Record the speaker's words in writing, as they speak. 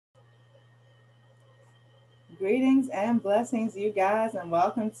Greetings and blessings, you guys, and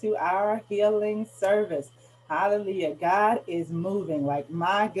welcome to our healing service. Hallelujah. God is moving. Like,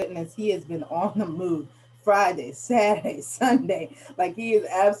 my goodness, He has been on the move Friday, Saturday, Sunday. Like, He has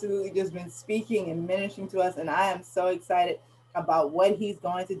absolutely just been speaking and ministering to us. And I am so excited about what He's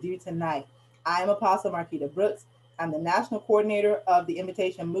going to do tonight. I am Apostle Marquita Brooks. I'm the national coordinator of the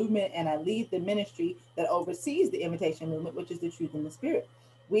Invitation Movement, and I lead the ministry that oversees the Invitation Movement, which is the Truth in the Spirit.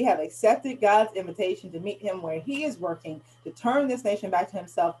 We have accepted God's invitation to meet Him where He is working to turn this nation back to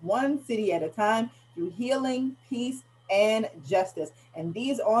Himself, one city at a time, through healing, peace, and justice. And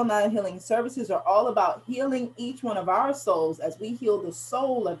these online healing services are all about healing each one of our souls as we heal the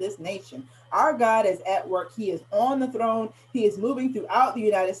soul of this nation. Our God is at work. He is on the throne. He is moving throughout the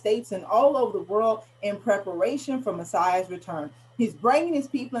United States and all over the world in preparation for Messiah's return. He's bringing His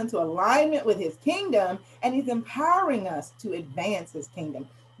people into alignment with His kingdom, and He's empowering us to advance His kingdom.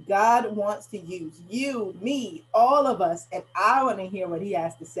 God wants to use you, me, all of us, and I want to hear what He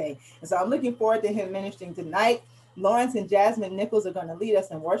has to say. And so I'm looking forward to Him ministering tonight. Lawrence and Jasmine Nichols are going to lead us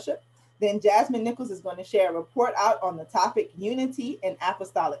in worship. Then Jasmine Nichols is going to share a report out on the topic unity and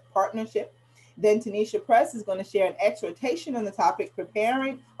apostolic partnership. Then Tanisha Press is going to share an exhortation on the topic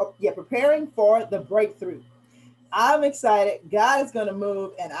preparing for the breakthrough. I'm excited. God is going to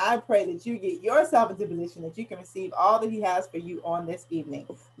move, and I pray that you get yourself into a position that you can receive all that He has for you on this evening.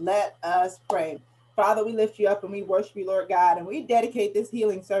 Let us pray. Father, we lift You up and we worship You, Lord God, and we dedicate this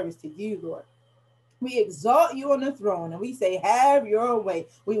healing service to You, Lord. We exalt You on the throne and we say, have Your way.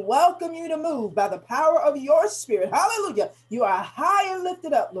 We welcome You to move by the power of Your Spirit. Hallelujah. You are high and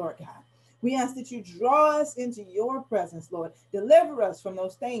lifted up, Lord God. We ask that You draw us into Your presence, Lord. Deliver us from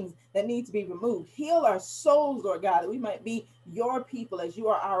those things that need to be removed. Heal our souls, Lord God, that we might be Your people as You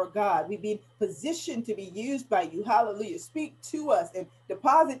are our God. We be positioned to be used by You. Hallelujah. Speak to us and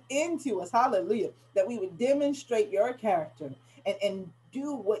deposit into us. Hallelujah. That we would demonstrate Your character and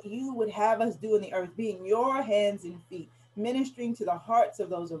do what You would have us do in the earth, being Your hands and feet, ministering to the hearts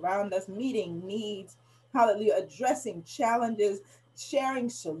of those around us, meeting needs. Hallelujah. Addressing challenges, sharing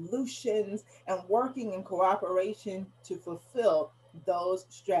solutions, and working in cooperation to fulfill those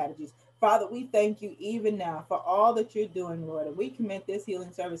strategies. Father, we thank You even now for all that You're doing, Lord, and we commit this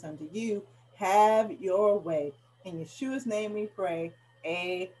healing service unto You. Have Your way. In Yeshua's name we pray.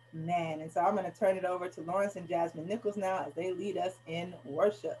 Amen. And so I'm going to turn it over to Lawrence and Jasmine Nichols now as they lead us in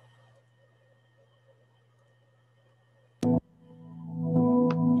worship.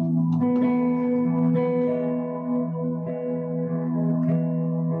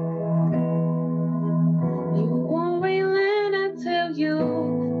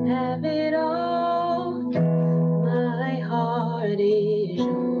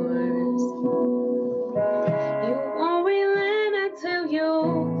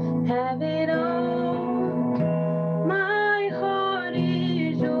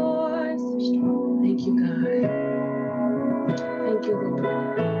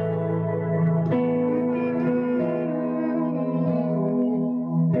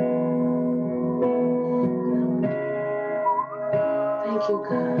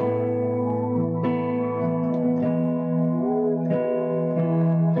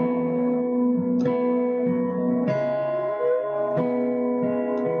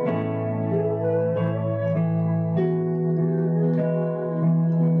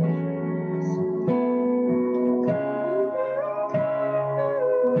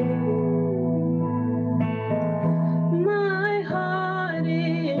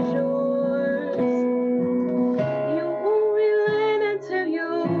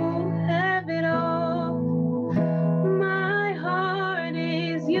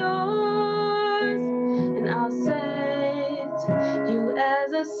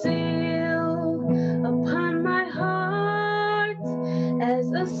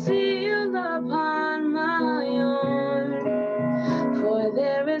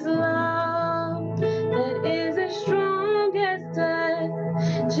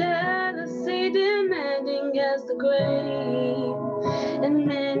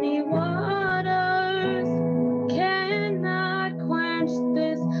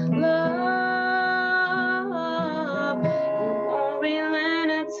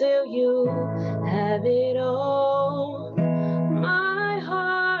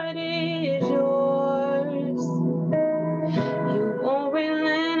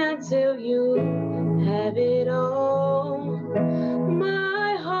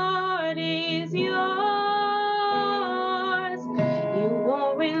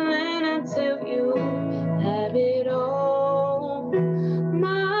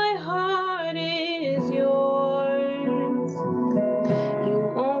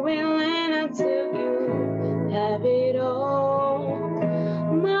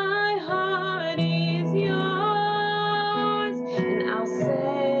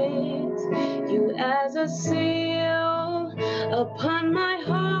 upon my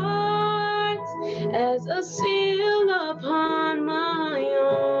heart, as a seal upon my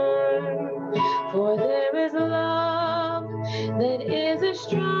arm. For there is love that is as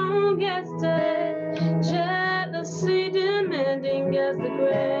strong as death, jealousy demanding as the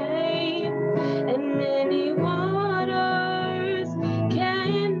grave, and many waters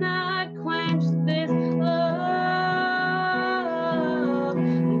cannot quench this love.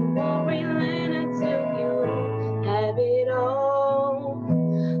 You won't relent until you have it all.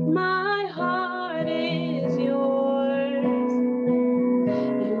 My heart is yours.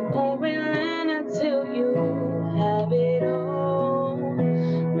 You won't relent until you have it all.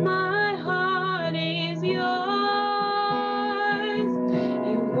 My heart is yours.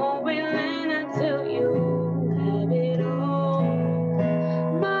 You won't relent until you have it all.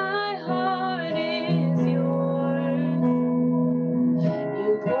 My heart is yours.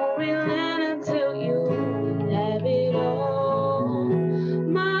 You won't relent until you have it all.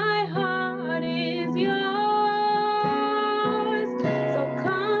 My heart is yours. So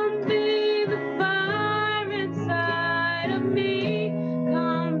come be the fire inside of me.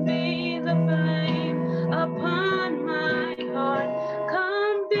 Come be the flame upon my heart.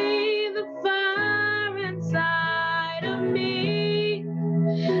 Come be the fire inside of me.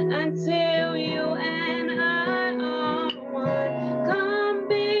 Until you and I are one. Come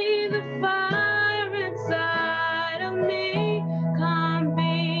be the fire inside of me. Come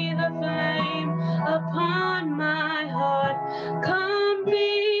be the flame upon my heart. Come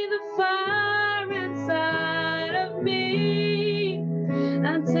be the fire inside of me.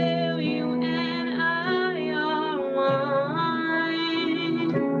 Until you and I are one.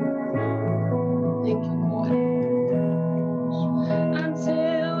 Thank you, Lord.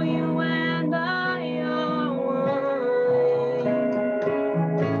 Until you and I are one.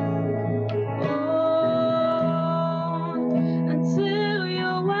 Oh, until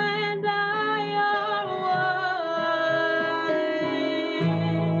you and I are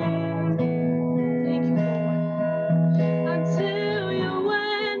one. Thank you, Lord. Until you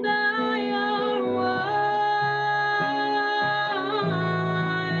and I are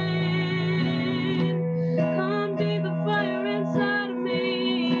one. Come be the fire inside of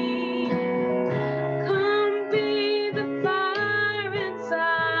me. Come be the fire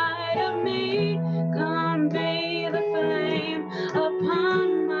inside of me. Come be the flame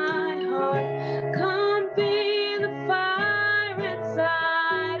upon my heart. Come be the fire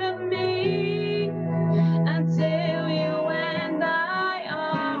inside of me. Until you and I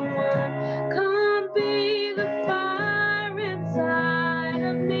are one. Come be the fire inside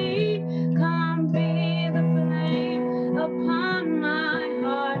of me. Come be the flame upon my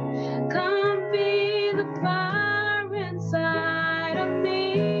heart. Come be the fire inside of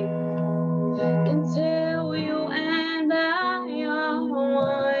me. Until you and I are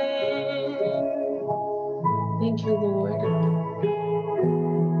one. Thank you, Lord.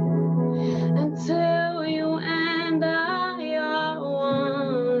 Until you and I are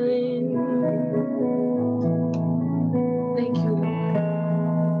one. Thank you, Lord.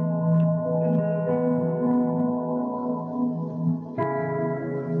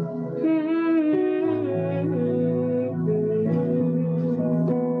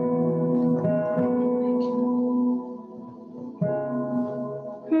 Thank you.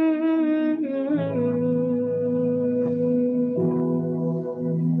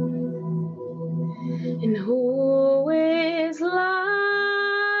 And who is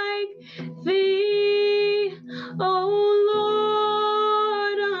like thee, O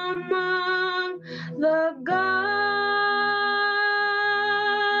Lord, among the gods?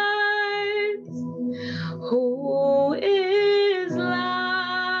 Who is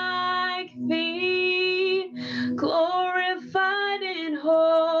like thee, glorified in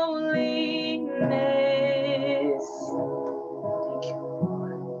holiness? Thank you,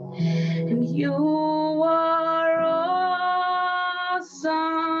 Lord. And you are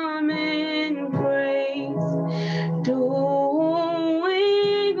awesome in grace,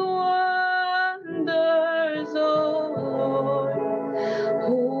 doing wonders, oh Lord.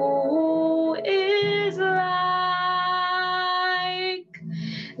 Who is like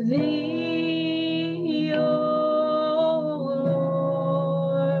thee, O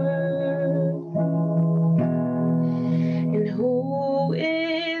Lord? And who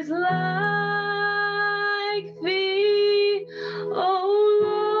is like thee, O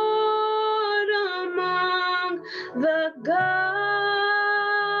Lord, among the gods?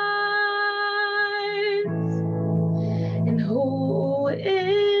 And who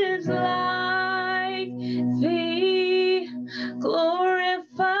is like thee,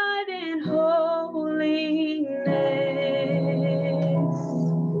 glorified in holiness?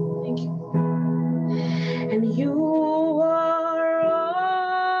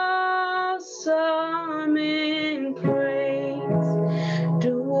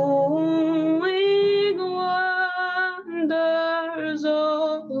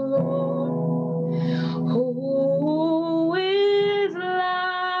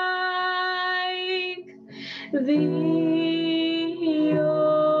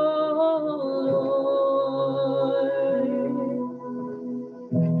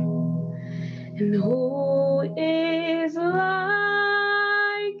 And who is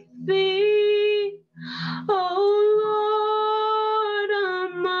like thee, O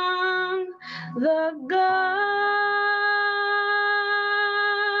Lord, among the gods?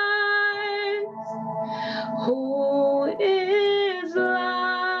 Who is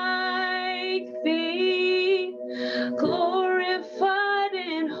like thee, glorified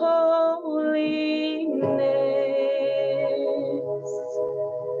in holiness?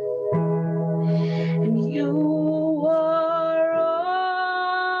 And you are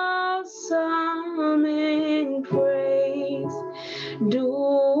awesome in praise,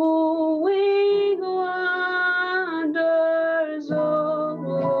 doing wonders, oh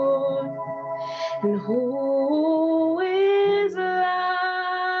Lord. And who is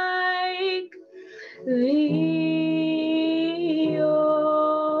like thee, O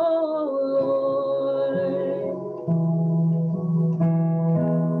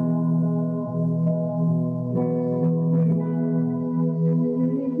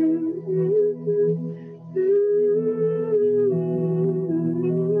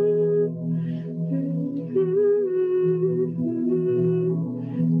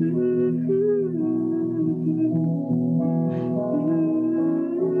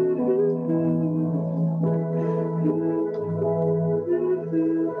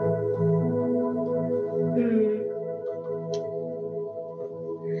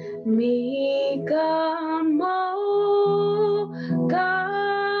Mikamoka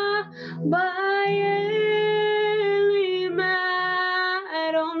Baelim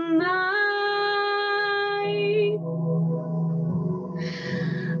Adonai,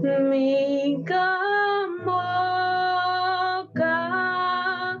 Mikamoka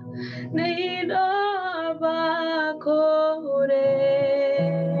Nidor Bakodesh,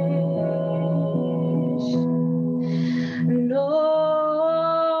 Noratahilo,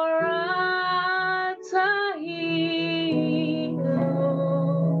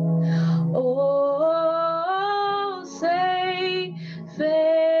 oh say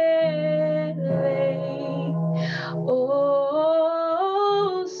fairly,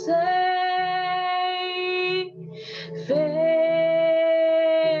 oh say fairly.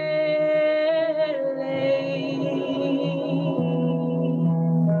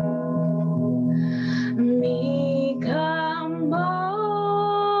 Mikamoka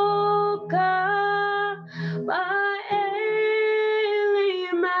Baelim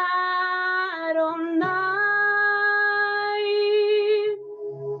Adonai,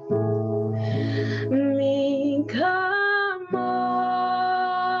 Mikamoka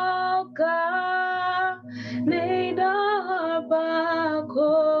Nedar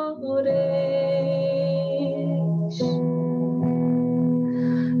Bakodesh,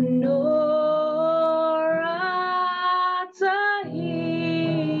 Noratahilo,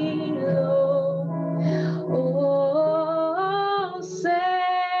 oh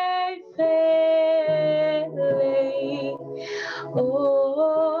say fairly,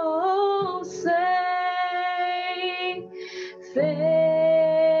 oh say fairly.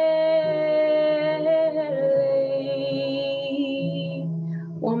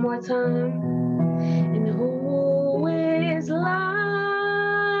 One more time. And who is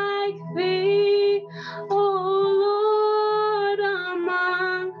like thee, O Lord,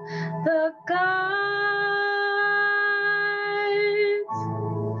 among the gods?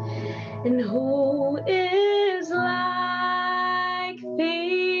 And who is like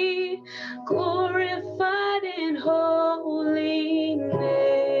thee, glorified in holiness?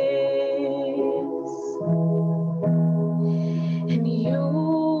 And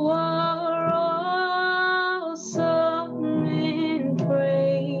you are awesome in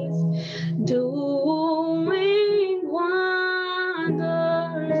praise, doing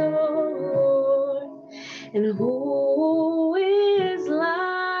wonders, oh Lord. And who is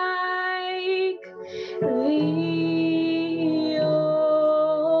like thee, O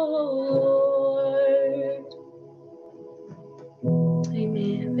Lord?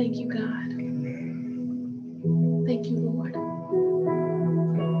 Amen. Thank you, God. Thank you, Lord.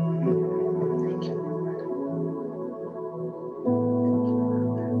 Thank you, Lord.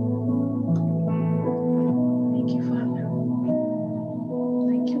 Thank you, Father.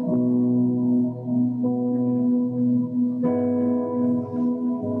 Thank you, Lord.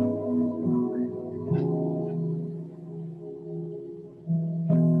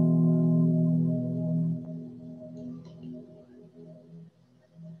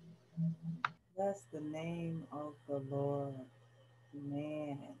 Bless the name of the Lord.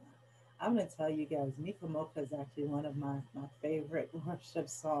 Man, I'm going to tell you guys, Mika Mocha is actually one of my favorite worship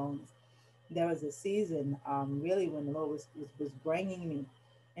songs. There was a season, really, when the Lord was bringing me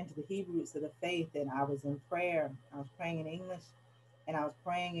into the Hebrew roots of the faith, and I was in prayer. I was praying in English, and I was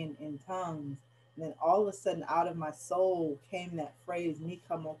praying in tongues. And then all of a sudden, out of my soul came that phrase,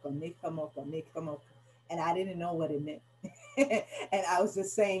 Mika Moka, Mika Moka, Mika Moka. And I didn't know what it meant. And I was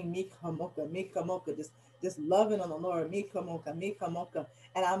just saying, Mika Moka, just loving on the Lord, Mika Moka, Mika Moka.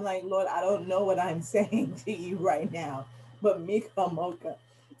 And I'm like, Lord, I don't know what I'm saying to you right now, but Mika Moka.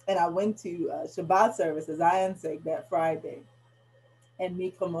 And I went to Shabbat service, as Zion's sake, that Friday, and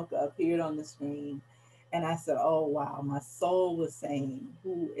Mika Moka appeared on the screen. And I said, oh, wow, my soul was saying,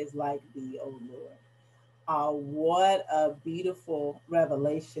 who is like thee, O Lord? What a beautiful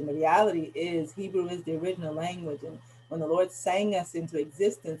revelation. The reality is, Hebrew is the original language. And when the Lord sang us into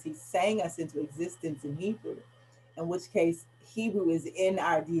existence, he sang us into existence in Hebrew, in which case Hebrew is in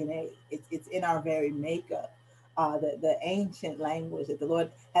our DNA. It's in our very makeup. The ancient language that the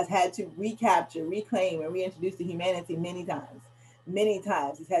Lord has had to recapture, reclaim, and reintroduce to humanity many times. Many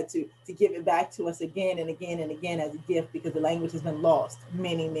times he's had to give it back to us again and again and again as a gift, because the language has been lost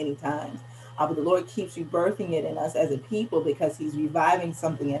many, many times. But the Lord keeps rebirthing it in us as a people, because he's reviving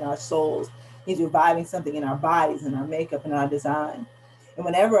something in our souls. He's reviving something in our bodies and our makeup and our design. And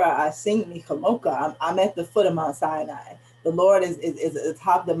whenever I sing Mika Moka, I'm at the foot of Mount Sinai. The Lord is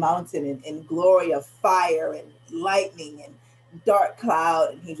atop the mountain in glory of fire and lightning and dark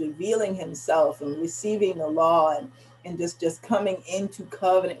cloud, and he's revealing himself and receiving the law, and just coming into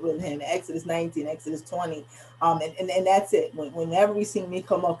covenant with him. Exodus 19, Exodus 20. And that's it. Whenever we sing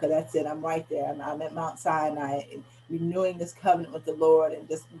Mika Moka, that's it. I'm right there. I'm at Mount Sinai, and renewing this covenant with the Lord, and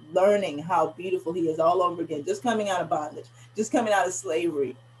just learning how beautiful he is all over again. Just coming out of bondage, just coming out of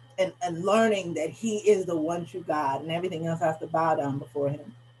slavery, and learning that he is the one true God, and everything else has to bow down before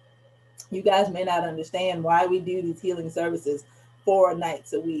him. You guys may not understand why we do these healing services 4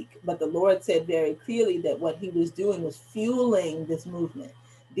 nights a week, but the Lord said very clearly that what he was doing was fueling this movement.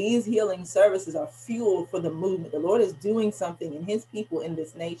 These healing services are fuel for the movement. The Lord is doing something in his people in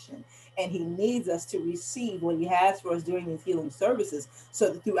this nation, and he needs us to receive what he has for us during these healing services, so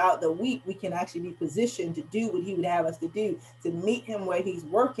that throughout the week we can actually be positioned to do what he would have us to do, to meet him where he's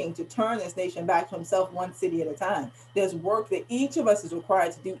working, to turn this nation back to himself, one city at a time. There's work that each of us is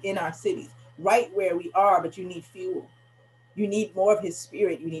required to do in our cities, right where we are, but you need fuel. You need more of his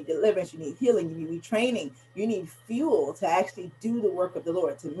spirit. You need deliverance. You need healing. You need retraining. You need fuel to actually do the work of the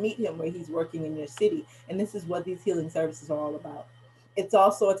Lord, to meet him where he's working in your city. And this is what these healing services are all about. It's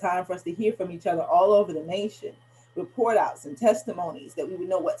also a time for us to hear from each other all over the nation, report outs and testimonies, that we would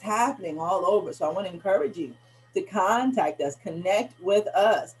know what's happening all over. So I want to encourage you to contact us, connect with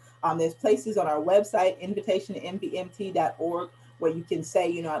us. There's places on our website, invitationmbmt.org, where you can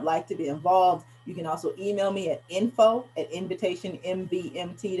say, I'd like to be involved. You can also email me at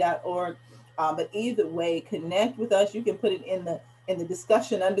info@invitationmbmt.org. But either way, connect with us. You can put it in the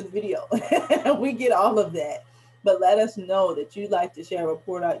discussion under the video. We get all of that. But let us know that you'd like to share a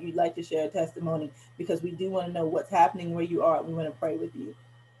report out, you'd like to share a testimony, because we do want to know what's happening where you are. We want to pray with you.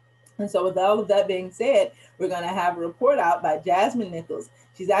 And so with all of that being said, we're going to have a report out by Jasmine Nichols.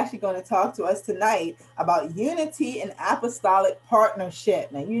 She's actually going to talk to us tonight about unity and apostolic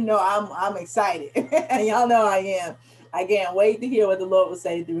partnership. Now, I'm excited. Y'all know I am. I can't wait to hear what the Lord will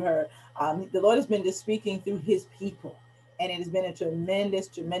say through her. The Lord has been just speaking through his people, and it has been a tremendous,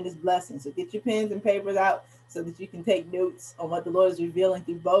 tremendous blessing. So get your pens and papers out so that you can take notes on what the Lord is revealing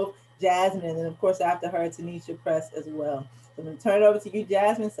through both Jasmine, and then, of course, after her, Tanisha Press as well. So I'm going to turn it over to you,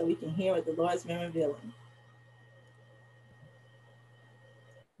 Jasmine, so we can hear what the Lord's been revealing.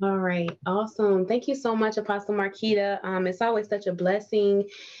 All right. Awesome. Thank you so much, Apostle Marquita. It's always such a blessing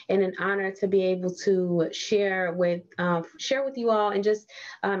and an honor to be able to share with you all, and just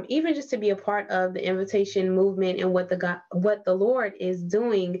even just to be a part of the invitation movement and what the Lord is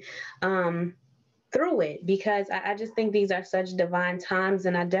doing through it, because I just think these are such divine times,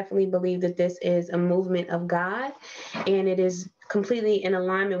 and I definitely believe that this is a movement of God, and it is completely in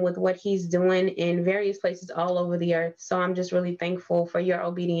alignment with what he's doing in various places all over the earth. So I'm just really thankful for your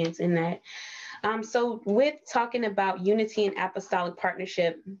obedience in that. So with talking about unity and apostolic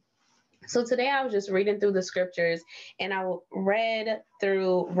partnership, so today I was just reading through the scriptures, and I read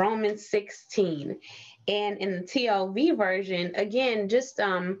through Romans 16, and in the TLV version, again, just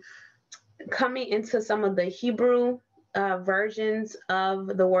coming into some of the Hebrew versions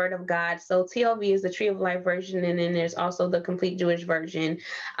of the Word of God. So TLV is the Tree of Life version, and then there's also the Complete Jewish version.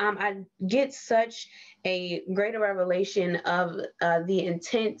 I get such a greater revelation of the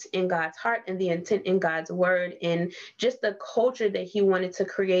intent in God's heart and the intent in God's word, and just the culture that he wanted to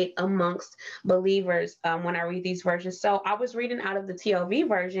create amongst believers when I read these versions. So I was reading out of the TLV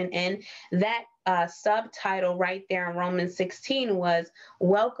version, and that subtitle right there in Romans 16 was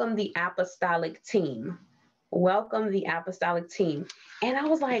 "Welcome the Apostolic Team." Welcome the Apostolic Team. And I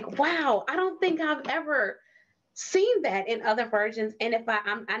was like, wow, I don't think I've ever seen that in other versions. And if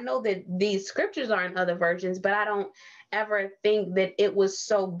I know that these scriptures are in other versions, but I don't ever think that it was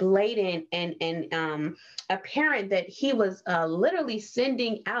so blatant and apparent that he was literally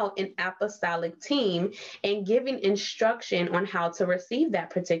sending out an apostolic team and giving instruction on how to receive that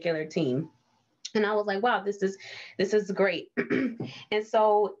particular team. And I was like, wow, this is great. And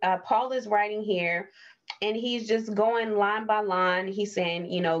so Paul is writing here, and he's just going line by line. He's saying,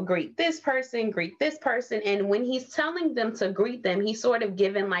 greet this person, greet this person. And when he's telling them to greet them, he's sort of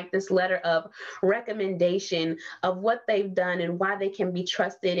given like this letter of recommendation of what they've done and why they can be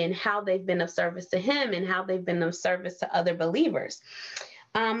trusted and how they've been of service to him and how they've been of service to other believers.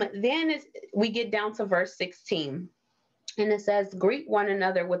 Then we get down to verse 16. And it says, greet one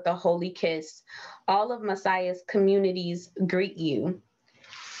another with a holy kiss. All of Messiah's communities greet you.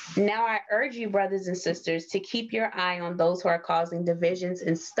 Now I urge you, brothers and sisters, to keep your eye on those who are causing divisions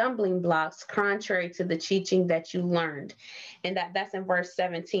and stumbling blocks contrary to the teaching that you learned. And that's in verse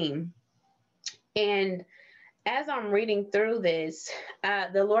 17. And as I'm reading through this,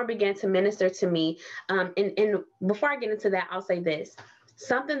 the Lord began to minister to me. And before I get into that, I'll say this.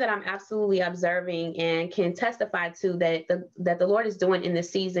 Something that I'm absolutely observing and can testify to that the Lord is doing in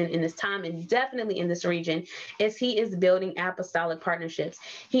this season, in this time, and definitely in this region, is he is building apostolic partnerships.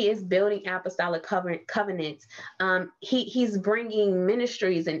 He is building apostolic covenants. He's bringing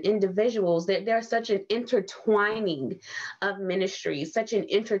ministries and individuals. There's such an intertwining of ministries, such an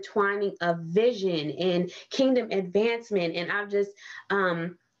intertwining of vision and kingdom advancement. And I've just,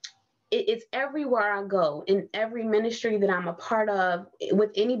 it's everywhere I go, in every ministry that I'm a part of,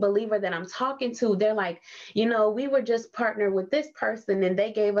 with any believer that I'm talking to, they're like, we were just partnered with this person and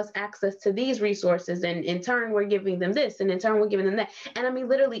they gave us access to these resources. And in turn, we're giving them this. And in turn, we're giving them that. And I mean,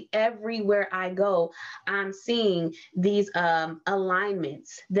 literally everywhere I go, I'm seeing these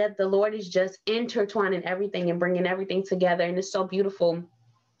alignments that the Lord is just intertwining everything and bringing everything together. And it's so beautiful.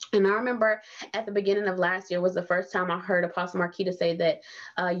 And I remember at the beginning of last year was the first time I heard Apostle Marquita say that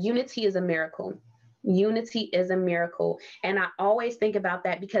unity is a miracle. Unity is a miracle. And I always think about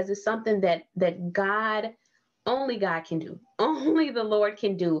that because it's something that only God can do. Only the Lord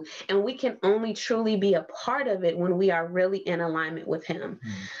can do. And we can only truly be a part of it when we are really in alignment with him.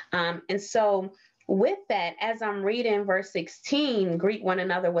 And so with that, as I'm reading verse 16, greet one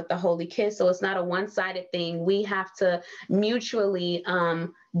another with the holy kiss. So it's not a one-sided thing. We have to mutually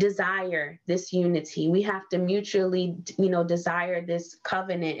desire this unity. We have to mutually, desire this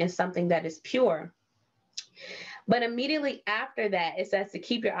covenant and something that is pure. But immediately after that, it says to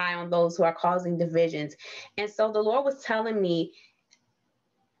keep your eye on those who are causing divisions. And so the Lord was telling me,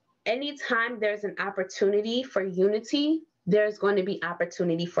 anytime there's an opportunity for unity, there's going to be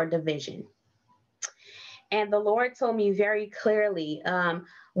opportunity for division. And the Lord told me very clearly,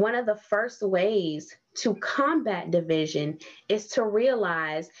 one of the first ways to combat division is to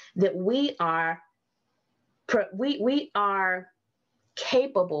realize that we are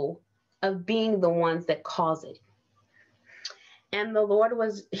capable of being the ones that cause it. And the Lord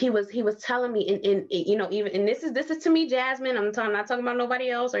was telling me, and even, and this is to me, Jasmine, I'm not talking about nobody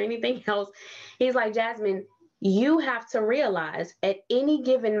else or anything else. He's like, Jasmine, you have to realize at any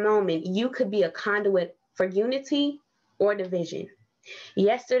given moment, you could be a conduit for unity or division.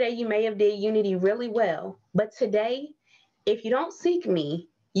 Yesterday, you may have did unity really well, but today, if you don't seek me,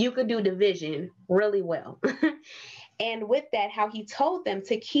 you could do division really well. And with that, how he told them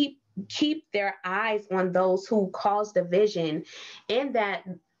to keep their eyes on those who cause division, and that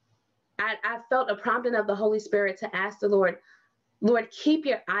I felt a prompting of the Holy Spirit to ask the Lord, keep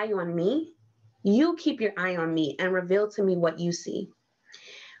your eye on me. You keep your eye on me and reveal to me what you see.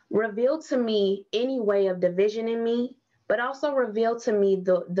 Reveal to me any way of division in me, but also reveal to me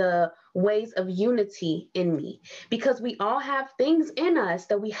the ways of unity in me, because we all have things in us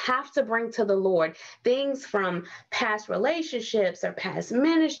that we have to bring to the Lord, things from past relationships or past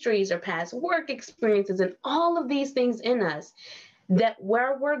ministries or past work experiences, and all of these things in us that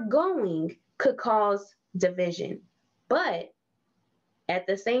where we're going could cause division. But at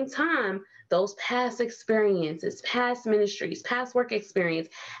the same time, those past experiences, past ministries, past work experience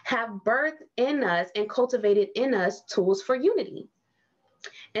have birthed in us and cultivated in us tools for unity.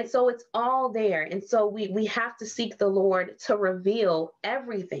 And so it's all there. And so we have to seek the Lord to reveal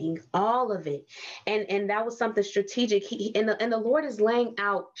everything, all of it. And that was something strategic. And the Lord is laying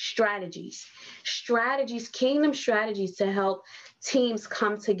out strategies, kingdom strategies to help teams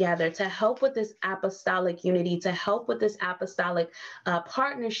come together, to help with this apostolic unity, to help with this apostolic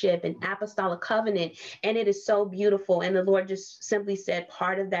partnership and apostolic covenant. And it is so beautiful. And the Lord just simply said,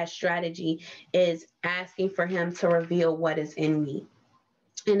 part of that strategy is asking for him to reveal what is in me.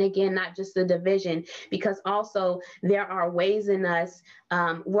 And again, not just the division, because also there are ways in us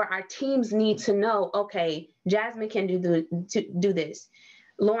where our teams need to know, okay, Jasmine can do this.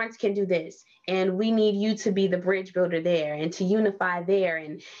 Lawrence can do this. And we need you to be the bridge builder there and to unify there.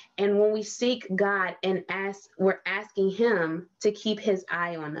 And when we seek God and we're asking him to keep his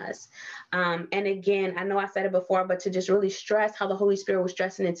eye on us. And again, I know I said it before, but to just really stress how the Holy Spirit was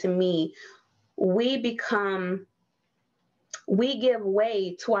stressing it to me, we give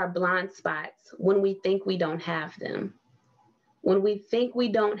way to our blind spots when we think we don't have them. When we think we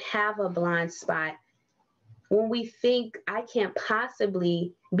don't have a blind spot, when we think I can't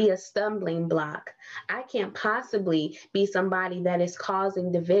possibly be a stumbling block, I can't possibly be somebody that is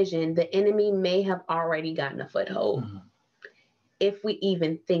causing division, the enemy may have already gotten a foothold, if we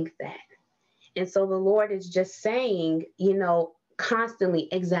even think that. And so the Lord is just saying, constantly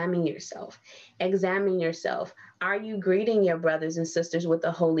examine yourself. Are you greeting your brothers and sisters with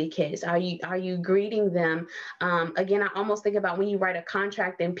a holy kiss? Are you greeting them? Again, I almost think about when you write a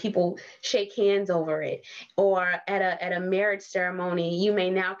contract and people shake hands over it, or at a marriage ceremony, you may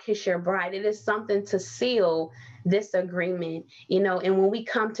now kiss your bride. It is something to seal this agreement, and when we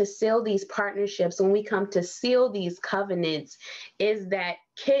come to seal these partnerships, when we come to seal these covenants, is that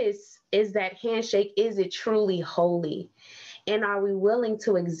kiss, is that handshake, is it truly holy? And are we willing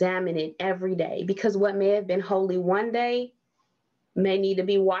to examine it every day? Because what may have been holy one day may need to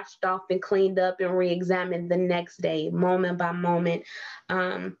be washed off and cleaned up and re-examined the next day, moment by moment.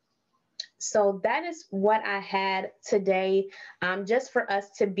 So that is what I had today, just for us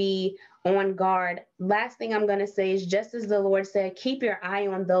to be on guard. Last thing I'm going to say is, just as the Lord said, keep your eye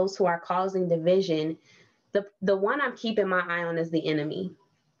on those who are causing division. The one I'm keeping my eye on is the enemy.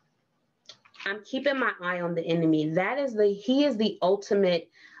 I'm keeping my eye on the enemy. He is the ultimate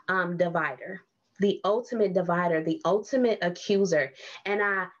divider, the ultimate accuser. And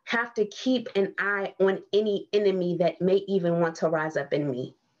I have to keep an eye on any enemy that may even want to rise up in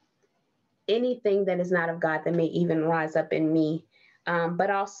me. Anything that is not of God that may even rise up in me.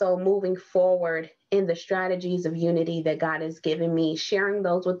 But also moving forward in the strategies of unity that God has given me, sharing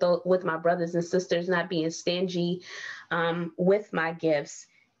those with my brothers and sisters, not being stingy with my gifts.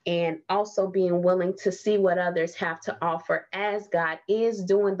 And also being willing to see what others have to offer as God is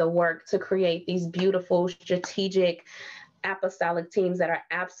doing the work to create these beautiful, strategic, apostolic teams that are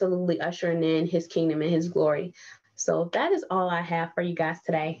absolutely ushering in his kingdom and his glory. So that is all I have for you guys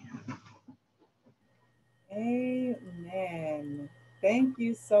today. Amen. Thank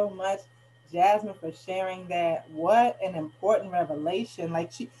you so much, Jasmine, for sharing that. What an important revelation.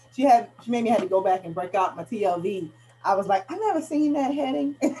 Like she made me have to go back and break out my TLV. I was like, I've never seen that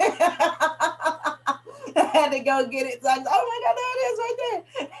heading. I had to go get it. So I was, oh my God, there it is right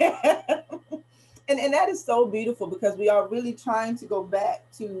there. and that is so beautiful, because we are really trying to go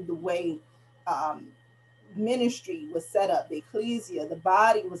back to the way ministry was set up. The ecclesia, the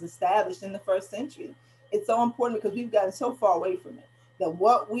body, was established in the first century. It's so important because we've gotten so far away from it that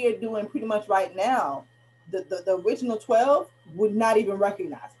what we are doing pretty much right now, the original 12 would not even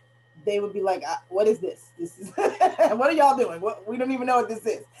recognize it. They would be like, what is this? This is what are y'all doing? We don't even know what this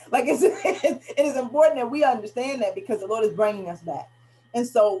is. Like, it is important that we understand that, because the Lord is bringing us back. And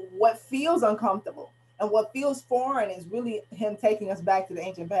so what feels uncomfortable and what feels foreign is really him taking us back to the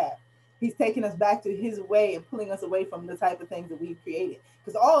ancient path. He's taking us back to his way and pulling us away from the type of things that we've created,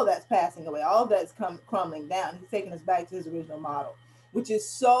 because all of that's passing away. All of that's crumbling down. He's taking us back to his original model, which is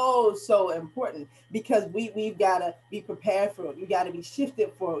so, so important, because we've got to be prepared for it. We've got to be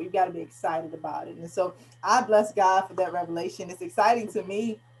shifted for it. We've got to be excited about it. And so I bless God for that revelation. It's exciting to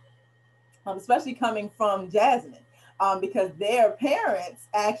me, especially coming from Jasmine, because their parents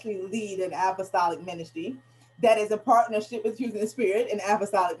actually lead an apostolic ministry that is a partnership with Youth in the Spirit and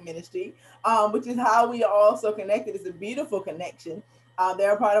apostolic ministry, which is how we are also connected. It's a beautiful connection.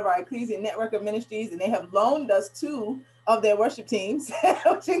 They're a part of our Ecclesia network of ministries, and they have loaned us 2 of their worship teams,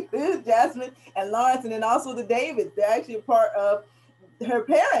 which includes Jasmine and Lawrence, and then also the Davids. They're actually a part of her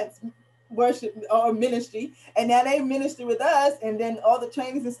parents' worship or ministry, and now they minister with us, and then all the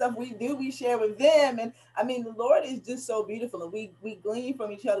trainings and stuff we do, we share with them. And I mean, the Lord is just so beautiful, and we glean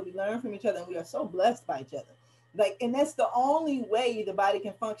from each other, we learn from each other, and we are so blessed by each other. Like, and that's the only way the body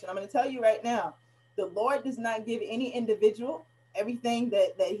can function. I'm going to tell you right now, the Lord does not give any individual everything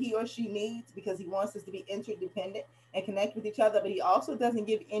that he or she needs, because he wants us to be interdependent and connect with each other. But he also doesn't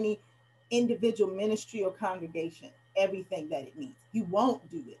give any individual ministry or congregation everything that it needs. He won't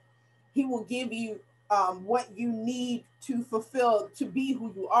do it. He will give you what you need to fulfill, to be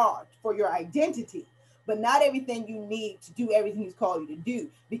who you are, for your identity, but not everything you need to do everything he's called you to do,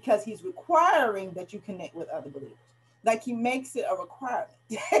 because he's requiring that you connect with other believers. Like, he makes it a requirement.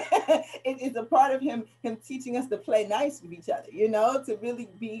 It's a part of him teaching us to play nice with each other, you know, to really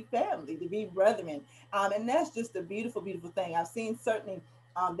be family, to be brethren. And that's just a beautiful, beautiful thing. I've seen certainly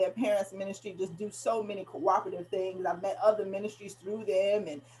their parents' ministry just do so many cooperative things. I've met other ministries through them.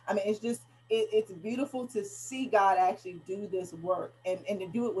 And I mean, it's just, it's beautiful to see God actually do this work, and to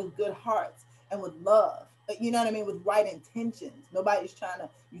do it with good hearts and with love. You know what I mean? With right intentions. Nobody's trying to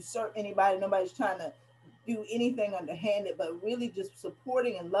usurp anybody. Nobody's trying to do anything underhanded, but really just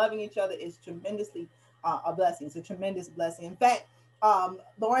supporting and loving each other is tremendously a blessing. It's a tremendous blessing. In fact,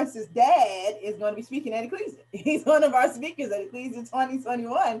 Lawrence's dad is going to be speaking at Ecclesia. He's one of our speakers at Ecclesia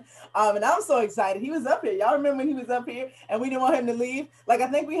 2021. And I'm so excited. He was up here. Y'all remember when he was up here and we didn't want him to leave? Like, I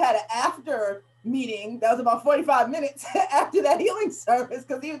think we had an after meeting that was about 45 minutes after that healing service,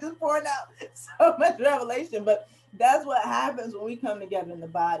 because he was just pouring out so much revelation. But that's what happens when we come together in the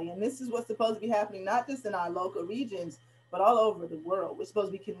body. And this is what's supposed to be happening, not just in our local regions, but all over the world. We're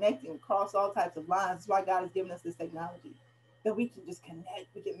supposed to be connecting across all types of lines. That's why God has given us this technology, that we can just connect.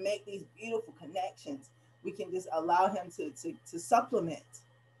 We can make these beautiful connections. We can just allow him to supplement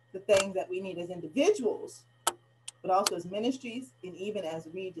the things that we need as individuals, but also as ministries and even as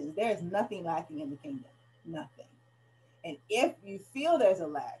regions. There is nothing lacking in the kingdom, nothing. And if you feel there's a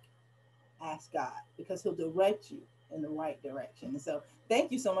lack, ask God, because he'll direct you in the right direction. And so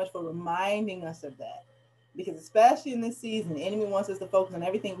thank you so much for reminding us of that, because especially in this season, the enemy wants us to focus on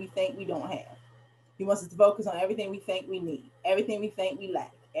everything we think we don't have. He wants us to focus on everything we think we need, everything we think we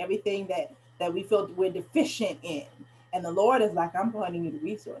lack, everything that we feel we're deficient in. And the Lord is like, I'm pointing you to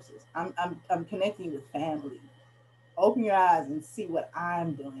resources. I'm connecting you with family. Open your eyes and see what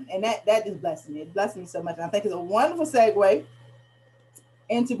I'm doing. And that just blessed me. It blessed me so much. And I think it's a wonderful segue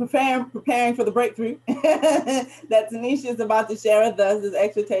into preparing for the breakthrough that Tanisha is about to share with us. This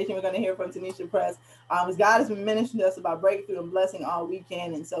exhortation we're going to hear from Tanisha Press. As God has been ministering to us about breakthrough and blessing all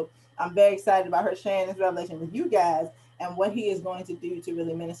weekend. And so I'm very excited about her sharing this revelation with you guys and what he is going to do to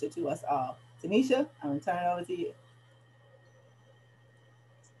really minister to us all. Tanisha, I'm going to turn it over to you.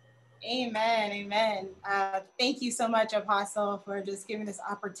 Amen. Amen. Thank you so much, Apostle, for just giving this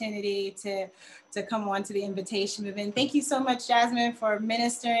opportunity to come on to the invitation movement. Thank you so much, Jasmine, for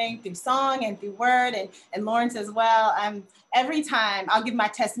ministering through song and through word, and Lawrence as well. Every time I'll give my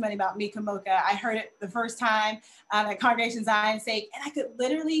testimony about Mika Mocha. I heard it the first time at Congregation Zion's Sake, and I could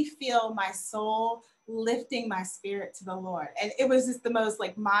literally feel my soul lifting my spirit to the Lord. And it was just the most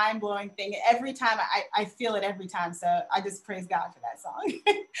like mind-blowing thing. Every time I feel it every time. So I just praise God for that song.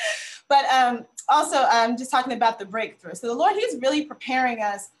 But also just talking about the breakthrough. So the Lord, he's really preparing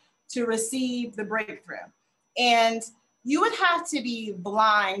us to receive the breakthrough. And you would have to be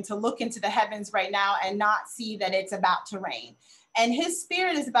blind to look into the heavens right now and not see that it's about to rain. And his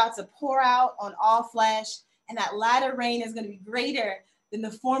spirit is about to pour out on all flesh. And that latter rain is going to be greater than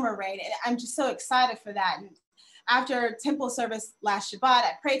the former rain. And I'm just so excited for that. And after temple service last Shabbat,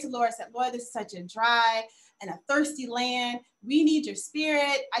 I prayed to the Lord, I said, Lord, this is such a dry and a thirsty land. We need your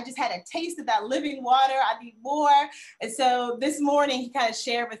spirit. I just had a taste of that living water. I need more. And so this morning, he kind of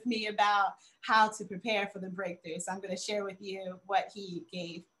shared with me about how to prepare for the breakthrough. So I'm going to share with you what he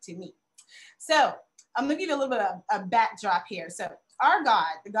gave to me. So I'm going to give you a little bit of a backdrop here. So our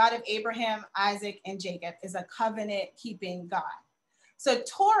God, the God of Abraham, Isaac, and Jacob, is a covenant-keeping God. So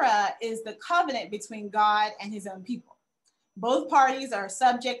Torah is the covenant between God and his own people. Both parties are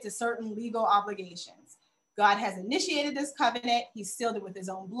subject to certain legal obligations. God has initiated this covenant. He's sealed it with his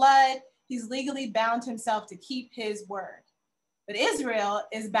own blood. He's legally bound himself to keep his word. But Israel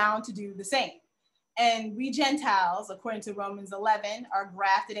is bound to do the same. And we Gentiles, according to Romans 11, are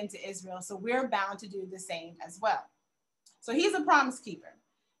grafted into Israel. So we're bound to do the same as well. So he's a promise keeper,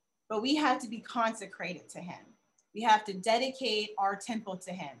 but we have to be consecrated to him. We have to dedicate our temple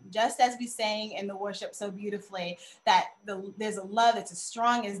to him. Just as we sang in the worship so beautifully, that there's a love that's as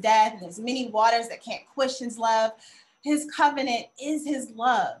strong as death, and there's many waters that can't quench his love. His covenant is his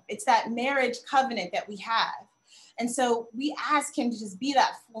love. It's that marriage covenant that we have. And so we ask him to just be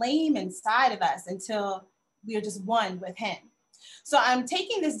that flame inside of us until we are just one with him. So I'm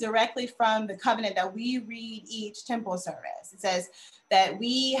taking this directly from the covenant that we read each temple service. It says that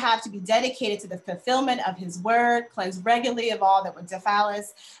we have to be dedicated to the fulfillment of his word, cleansed regularly of all that would defile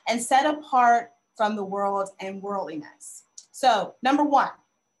us, and set apart from the world and worldliness. So number one,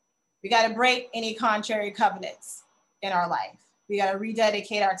 we got to break any contrary covenants in our life. We got to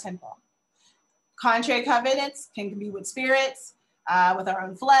rededicate our temple. Contrary covenants can be with spirits, with our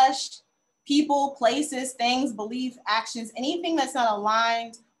own flesh, people, places, things, belief, actions, anything that's not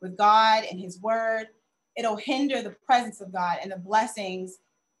aligned with God and his word. It'll hinder the presence of God and the blessings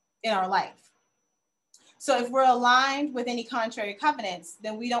in our life. So if we're aligned with any contrary covenants,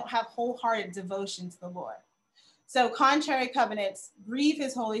 then we don't have wholehearted devotion to the Lord. So contrary covenants grieve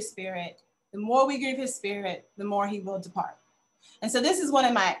his Holy Spirit. The more we grieve his spirit, the more he will depart. And so this is one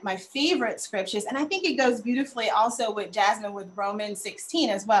of my favorite scriptures. And I think it goes beautifully also with Jasmine with Romans 16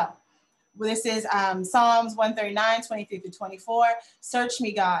 as well. This is Psalms 139, 23 through 24. Search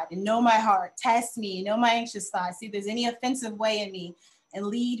me, God, and know my heart. Test me, know my anxious thoughts. See if there's any offensive way in me, and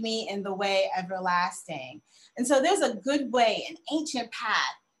lead me in the way everlasting. And so there's a good way, an ancient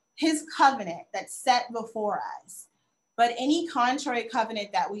path, his covenant that's set before us. But any contrary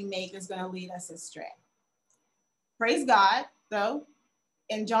covenant that we make is going to lead us astray. Praise God, though.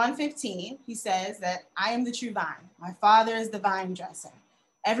 In John 15, he says that I am the true vine. My Father is the vine dresser.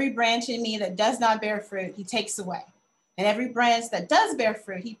 Every branch in me that does not bear fruit, he takes away. And every branch that does bear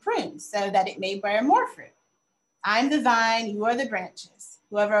fruit, he prunes so that it may bear more fruit. I'm the vine, you are the branches.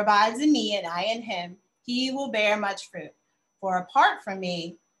 Whoever abides in me and I in him, he will bear much fruit. For apart from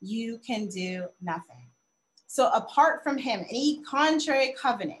me, you can do nothing. So apart from him, any contrary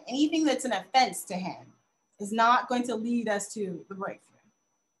covenant, anything that's an offense to him is not going to lead us to the breakthrough.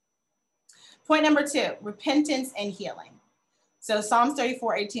 Point number 2, repentance and healing. So Psalms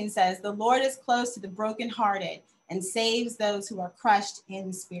 34:18 says, the Lord is close to the brokenhearted and saves those who are crushed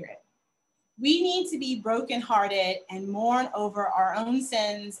in spirit. We need to be brokenhearted and mourn over our own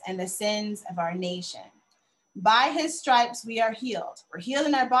sins and the sins of our nation. By his stripes, we are healed. We're healed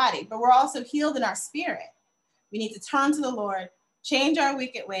in our body, but we're also healed in our spirit. We need to turn to the Lord, change our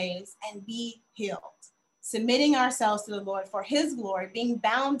wicked ways, and be healed, submitting ourselves to the Lord for his glory, being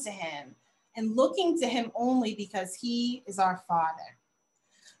bound to him, and looking to him only because he is our Father.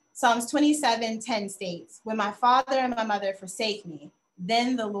 Psalms 27:10 states, when my father and my mother forsake me,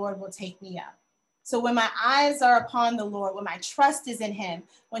 then the Lord will take me up. So when my eyes are upon the Lord, when my trust is in him,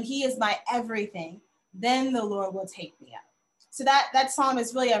 when he is my everything, then the Lord will take me up. So that psalm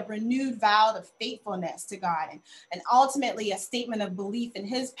is really a renewed vow of faithfulness to God and ultimately a statement of belief in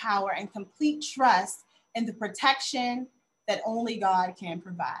his power and complete trust in the protection that only God can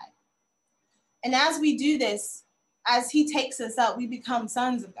provide. And as we do this, as he takes us up, we become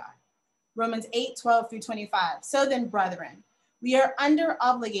sons of God. Romans 8:12 through 25. So then, brethren, we are under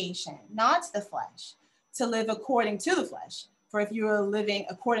obligation, not to the flesh, to live according to the flesh. For if you are living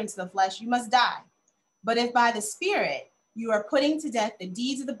according to the flesh, you must die. But if by the Spirit you are putting to death the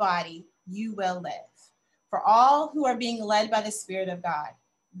deeds of the body, you will live. For all who are being led by the Spirit of God,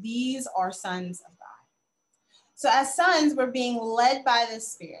 these are sons of God. So as sons, we're being led by the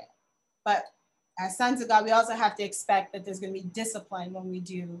Spirit. But as sons of God, we also have to expect that there's going to be discipline when we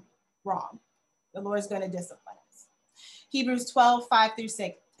do wrong. The Lord's going to discipline us. Hebrews 12:5 through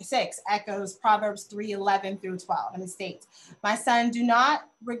 6 echoes Proverbs 3:11 through 12, and it states, my son, do not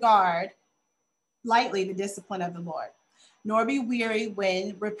regard lightly the discipline of the Lord, nor be weary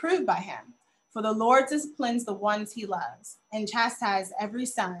when reproved by him. For the Lord disciplines the ones he loves and chastises every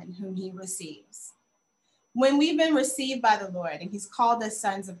son whom he receives. When we've been received by the Lord and he's called us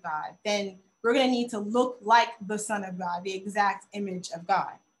sons of God, then we're going to need to look like the Son of God, the exact image of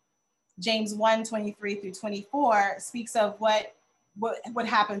God. James 1:23 through 24 speaks of what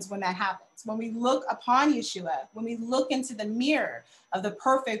happens when that happens. When we look upon Yeshua, when we look into the mirror of the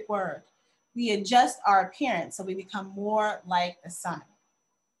perfect word, we adjust our appearance so we become more like the Son.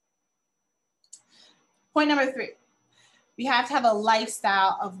 Point number 3, we have to have a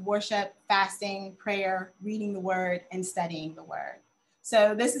lifestyle of worship, fasting, prayer, reading the word, and studying the word.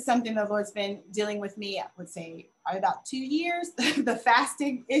 So this is something the Lord's been dealing with me, I would say, probably about 2 years, the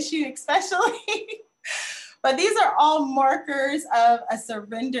fasting issue especially. But these are all markers of a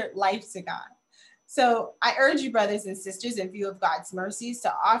surrendered life to God. So I urge you, brothers and sisters, in view of God's mercies,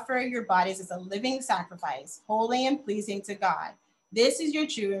 to offer your bodies as a living sacrifice, holy and pleasing to God. This is your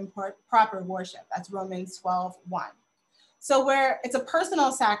true and proper worship. That's Romans 12:1. So it's a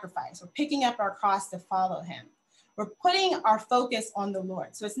personal sacrifice. We're picking up our cross to follow him. We're putting our focus on the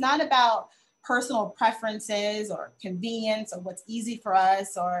Lord. So it's not about personal preferences or convenience or what's easy for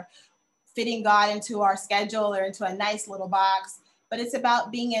us or fitting God into our schedule or into a nice little box, but it's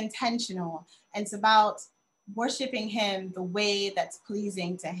about being intentional. And it's about worshiping him the way that's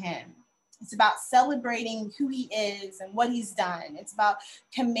pleasing to him. It's about celebrating who he is and what he's done. It's about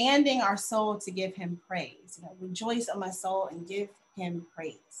commanding our soul to give him praise. Rejoice, O my soul, and give him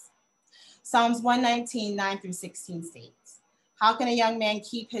praise. Psalms 119, 9-16 states, how can a young man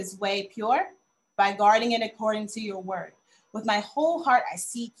keep his way pure? By guarding it according to your word. With my whole heart I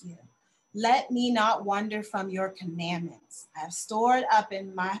seek you. Let me not wander from your commandments. I have stored up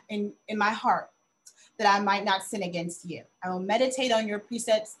in my heart that I might not sin against you. I will meditate on your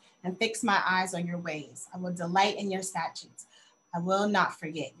precepts and fix my eyes on your ways. I will delight in your statutes. I will not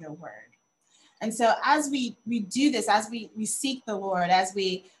forget your word. And so as we do this, as we seek the Lord, as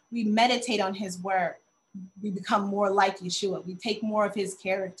we meditate on his word, we become more like Yeshua. We take more of his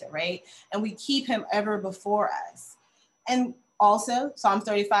character, right? And we keep him ever before us. And also, Psalm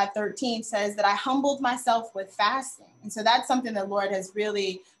 35:13 says that I humbled myself with fasting. And so that's something the Lord has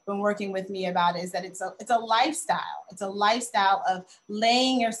really been working with me about, is that it's a lifestyle. It's a lifestyle of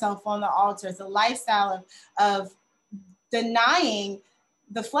laying yourself on the altar. It's a lifestyle of denying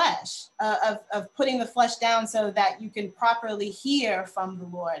the flesh, of putting the flesh down so that you can properly hear from the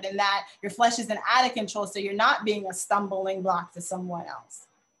Lord, and that your flesh isn't out of control, so you're not being a stumbling block to someone else.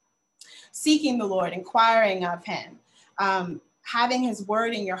 Seeking the Lord, inquiring of him, having his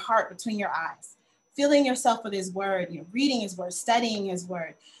word in your heart between your eyes, filling yourself with his word, reading his word, studying his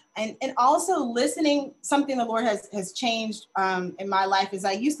word, and also listening. Something the Lord has changed in my life is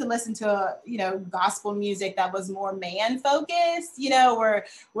I used to listen to gospel music that was more man focused,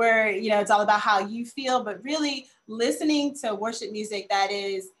 where it's all about how you feel, but really listening to worship music that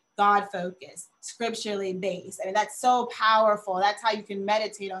is God focused, scripturally based. I mean, that's so powerful. That's how you can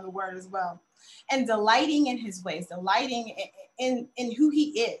meditate on the word as well. And delighting in his ways, delighting in who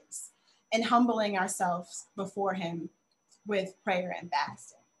he is, and humbling ourselves before him with prayer and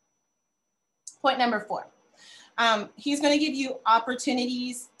fasting. Point number 4, he's going to give you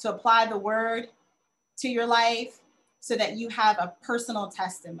opportunities to apply the word to your life so that you have a personal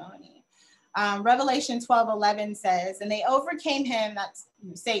testimony. Revelation 12:11 says, and they overcame him, that's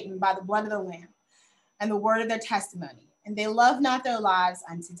Satan, by the blood of the Lamb and the word of their testimony, and they loved not their lives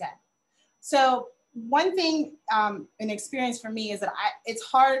unto death. So one thing, an experience for me is that it's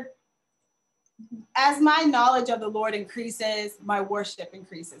hard. As my knowledge of the Lord increases, my worship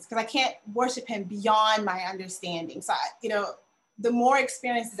increases, because I can't worship him beyond my understanding. So, the more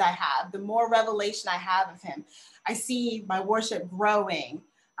experiences I have, the more revelation I have of him, I see my worship growing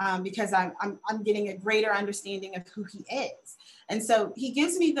because I'm getting a greater understanding of who he is. And so he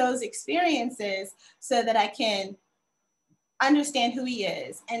gives me those experiences so that I can understand who he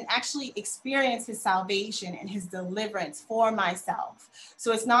is and actually experience his salvation and his deliverance for myself.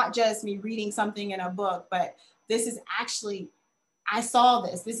 So it's not just me reading something in a book, but this is actually, I saw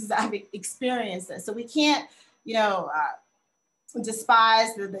this, I've experienced this. So we can't, despise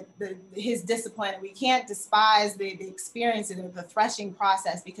his discipline. We can't despise the experiences of the threshing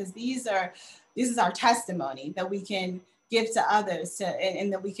process, because this is our testimony that we can give to others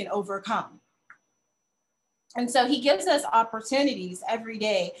and that we can overcome. And so he gives us opportunities every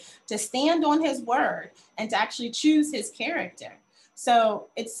day to stand on his word and to actually choose his character. So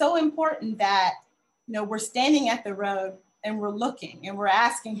it's so important that, we're standing at the road and we're looking and we're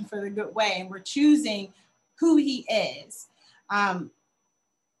asking for the good way and we're choosing who he is.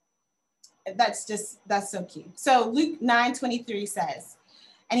 That's so key. So Luke 9:23 says,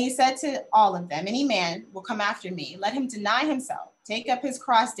 and he said to all of them, any man will come after me, let him deny himself, take up his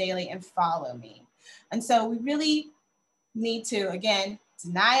cross daily and follow me. And so we really need to, again,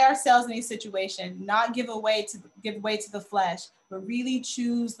 deny ourselves in these situations, not give way to the flesh, but really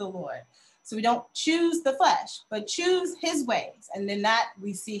choose the Lord. So we don't choose the flesh, but choose his ways. And then that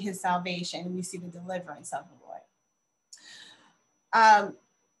we see his salvation and we see the deliverance of the Lord.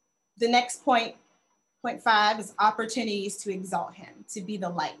 The next point 5, is opportunities to exalt him, to be the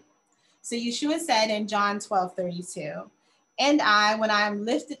light. So Yeshua said in John 12:32, and I, when I am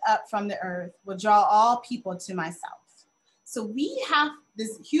lifted up from the earth, will draw all people to myself. So we have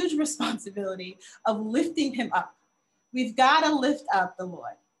this huge responsibility of lifting him up. We've got to lift up the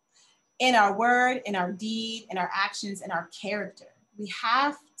Lord in our word, in our deed, in our actions, in our character. We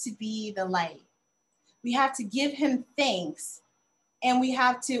have to be the light. We have to give him thanks, and we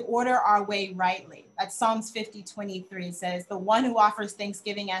have to order our way rightly. That's Psalms 50:23 says, the one who offers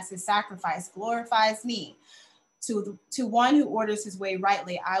thanksgiving as his sacrifice glorifies me. To one who orders his way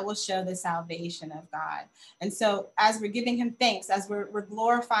rightly, I will show the salvation of God. And so as we're giving him thanks, as we're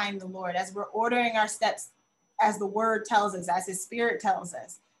glorifying the Lord, as we're ordering our steps, as the word tells us, as his spirit tells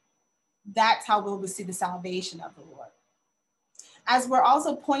us, that's how we'll see the salvation of the Lord. As we're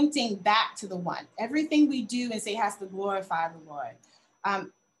also pointing back to the one, everything we do and say has to glorify the Lord.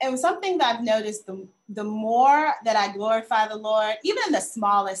 And something that I've noticed, the more that I glorify the Lord, even in the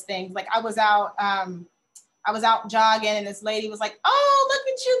smallest things, like I was out jogging and this lady was like, oh, look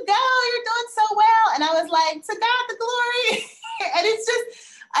at you go, you're doing so well. And I was like, to God the glory. And it's just,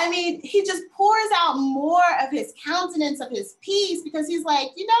 I mean, he just pours out more of his countenance, of his peace, because he's like,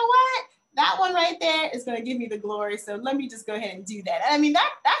 you know what? That one right there is going to give me the glory. So let me just go ahead and do that. And I mean,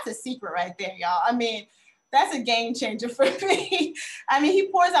 that's a secret right there, y'all. I mean, that's a game changer for me. I mean, he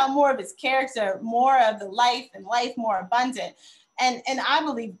pours out more of his character, more of the life and life more abundant. And I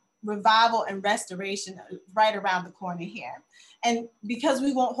believe revival and restoration right around the corner here. And because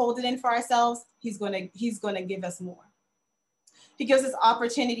we won't hold it in for ourselves, he's going to give us more. He gives us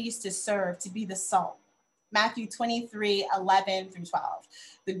opportunities to serve, to be the salt. Matthew 23:11-12.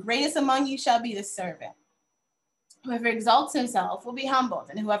 The greatest among you shall be the servant. Whoever exalts himself will be humbled,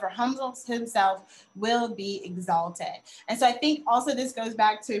 and whoever humbles himself will be exalted. And so I think also this goes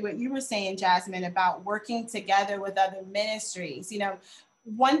back to what you were saying, Jasmine, about working together with other ministries. You know,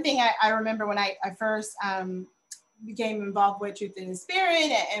 one thing I remember when I first became involved with Truth in the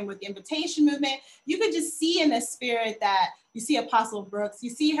Spirit and with the invitation movement, you could just see in the spirit that you see Apostle Brooks, you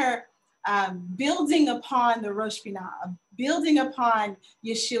see her building upon the Rosh Hashanah, building upon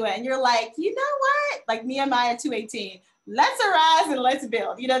Yeshua. And you're like, you know what? Like Nehemiah 2:18, let's arise and let's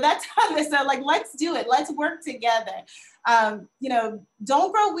build. You know, that's how they said, like, let's do it. Let's work together. You know,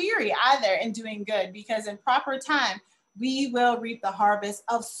 don't grow weary either in doing good, because in proper time, we will reap the harvest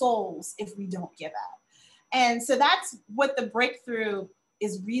of souls if we don't give up. And so that's what the breakthrough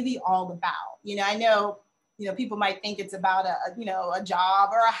is really all about. You know, I know, you know, people might think it's about a job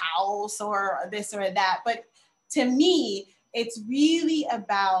or a house or this or that. But to me, it's really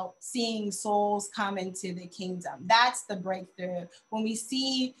about seeing souls come into the kingdom. That's the breakthrough. When we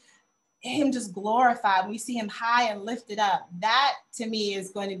see him just glorified, we see him high and lifted up. That to me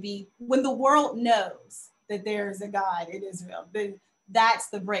is going to be when the world knows that there's a God in Israel. That's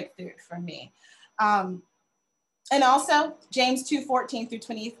the breakthrough for me. And also James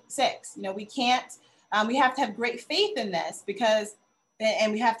 2:14-26. You know, we have to have great faith in this, because,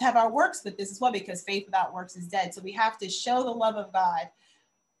 and we have to have our works with this as well, because faith without works is dead. So we have to show the love of God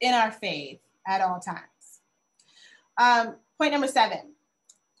in our faith at all times. Point number 7,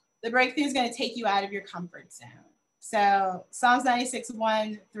 the breakthrough is going to take you out of your comfort zone. So Psalms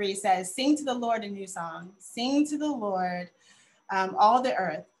 96:1-3 says, sing to the Lord a new song, sing to the Lord, all the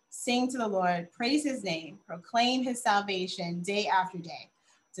earth, sing to the Lord, praise his name, proclaim his salvation day after day.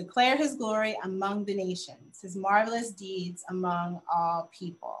 Declare his glory among the nations, his marvelous deeds among all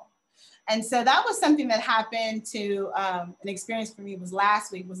people. And so that was something that happened to an experience for me was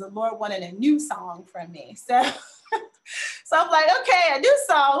last week, was the Lord wanted a new song from me. So I'm like, okay, a new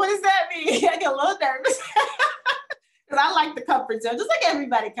song, what does that mean? I get a little nervous because I like the comfort zone, just like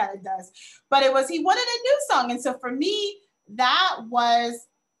everybody kind of does. But he wanted a new song. And so for me, that was,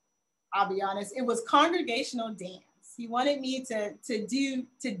 I'll be honest, it was congregational dance. He wanted me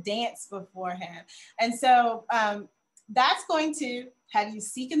to dance before him. And so that's going to have you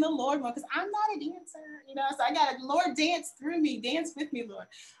seeking the Lord more, because I'm not a dancer, you know, so I got to, Lord, dance through me, dance with me, Lord.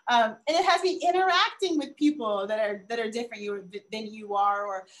 And it has me interacting with people that are different than you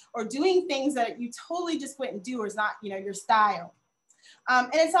are, or doing things that you totally just wouldn't do, or is not, you know, your style. And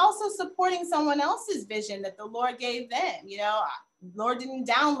it's also supporting someone else's vision that the Lord gave them. You know, Lord didn't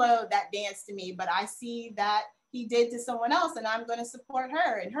download that dance to me, but I see that he did to someone else, and I'm going to support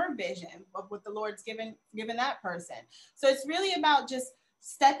her and her vision of what the Lord's given that person. So it's really about just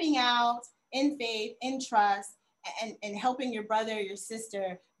stepping out in faith, in trust, and helping your brother or your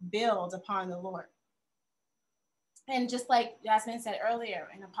sister build upon the Lord. And just like Jasmine said earlier,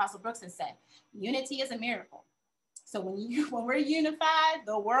 and Apostle Brooks has said, unity is a miracle. So when we're unified,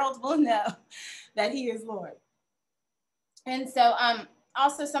 the world will know that he is Lord. And so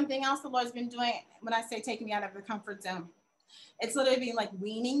also something else the Lord's been doing, when I say taking me out of the comfort zone, it's literally been like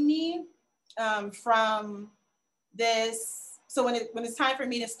weaning me from this. So when it's time for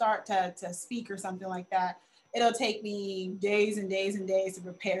me to start to speak or something like that, it'll take me days and days and days to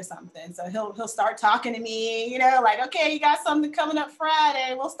prepare something. So he'll start talking to me, you know, like, okay, you got something coming up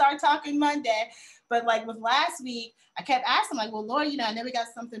Friday, we'll start talking Monday. But like with last week, I kept asking, like, well, Lord, you know, I know we got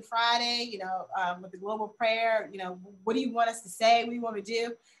something Friday, you know, with the global prayer, you know, what do you want us to say? What do you want me to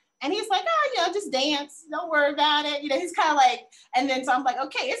do? And he's like, oh, you know, just dance. Don't worry about it. You know, he's kind of like, and then so I'm like,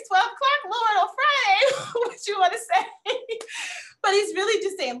 okay, it's 12 o'clock, Lord, on Friday. What you want to say? But he's really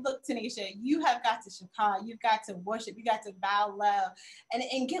just saying, look, Tanisha, you have got to shakah, you've got to worship, you got to bow low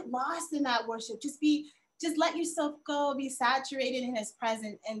and get lost in that worship. Just let yourself go, be saturated in his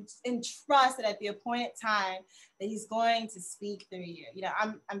presence, and trust that at the appointed time that he's going to speak through you. You know,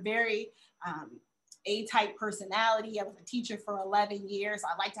 I'm very A-type personality. I was a teacher for 11 years.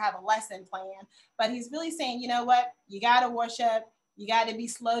 I like to have a lesson plan, but he's really saying, you know what? You got to worship. You got to be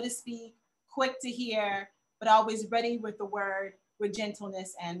slow to speak, quick to hear, but always ready with the word, with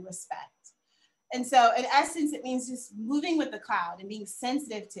gentleness and respect. And so in essence, it means just moving with the cloud and being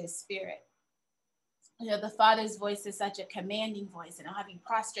sensitive to his spirit. You know, the Father's voice is such a commanding voice, and I'll have you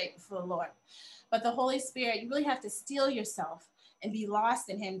prostrate before the Lord. But the Holy Spirit, you really have to steel yourself and be lost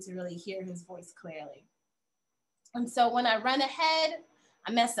in him to really hear his voice clearly. And so when I run ahead,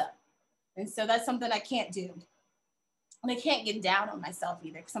 I mess up. And so that's something I can't do. And I can't get down on myself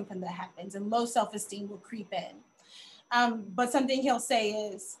either, something that happens, and low self-esteem will creep in. But something he'll say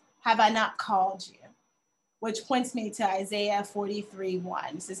is, have I not called you? Which points me to Isaiah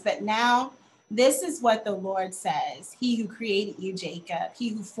 43:1. It says, but now this is what the Lord says, he who created you, Jacob, he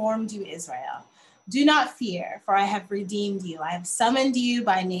who formed you, Israel. Do not fear, for I have redeemed you. I have summoned you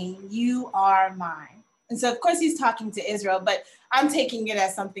by name. You are mine. And so, of course, he's talking to Israel, but I'm taking it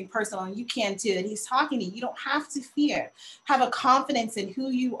as something personal, and you can too, that he's talking to you. You don't have to fear. Have a confidence in who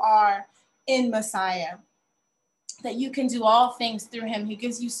you are in Messiah, that you can do all things through him who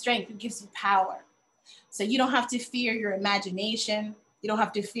gives you strength, who gives you power. So you don't have to fear your imagination. You don't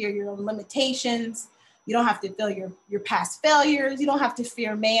have to fear your own limitations. You don't have to fear your past failures. You don't have to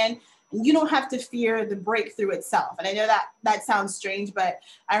fear man. And you don't have to fear the breakthrough itself. And I know that sounds strange, but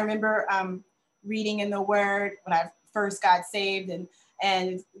I remember reading in the word when I first got saved, and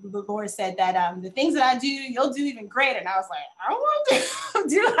the Lord said that the things that I do, you'll do even greater. And I was like, I don't want to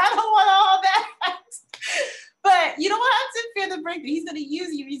do, I don't want all that. But you don't have to fear the breakthrough. He's going to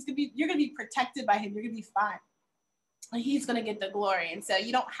use you. You're going to be protected by him. You're going to be fine. And he's going to get the glory. And so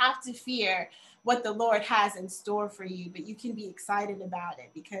you don't have to fear what the Lord has in store for you, but you can be excited about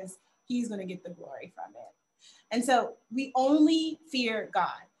it because he's going to get the glory from it. And so we only fear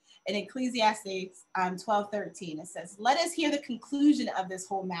God. In Ecclesiastes 12:13, it says, let us hear the conclusion of this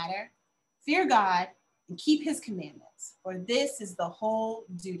whole matter. Fear God and keep his commandments, for this is the whole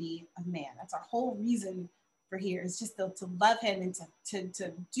duty of man. That's our whole reason for here, is just to love him and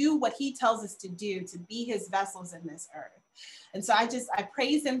to do what he tells us to do, to be his vessels in this earth. And so I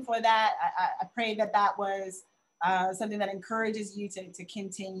praise him for that. I pray that was something that encourages you to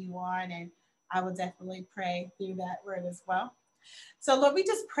continue on. And I will definitely pray through that word as well. So Lord, we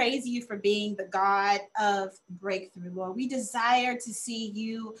just praise you for being the God of breakthrough, Lord. We desire to see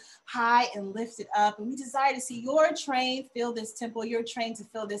you high and lifted up, and we desire to see your train fill this temple, your train to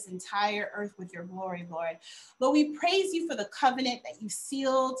fill this entire earth with your glory, Lord. Lord, we praise you for the covenant that you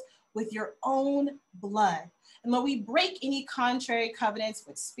sealed with your own blood. And Lord, we break any contrary covenants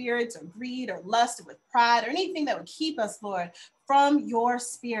with spirits or greed or lust or with pride or anything that would keep us, Lord, from your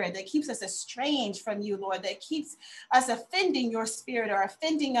spirit, that keeps us estranged from you, Lord, that keeps us offending your spirit or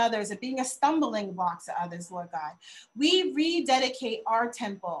offending others or being a stumbling block to others, Lord God. We rededicate our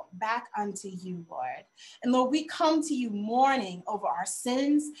temple back unto you, Lord. And Lord, we come to you mourning over our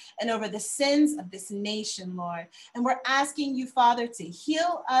sins and over the sins of this nation, Lord. And we're asking you, Father, to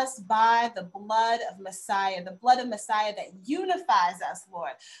heal us by the blood of Messiah, the blood of Messiah that unifies us,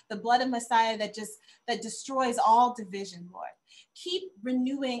 Lord, the blood of Messiah that destroys all division, Lord. Keep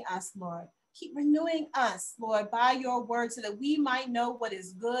renewing us, Lord. Keep renewing us, Lord, by your word so that we might know what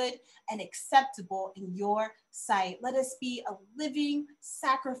is good and acceptable in your sight. Let us be a living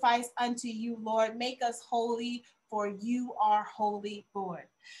sacrifice unto you, Lord. Make us holy, for you are holy, Lord.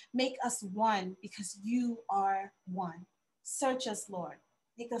 Make us one because you are one. Search us, Lord.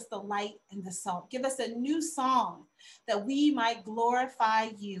 Make us the light and the salt. Give us a new song that we might glorify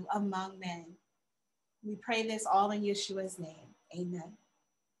you among men. We pray this all in Yeshua's name. Amen.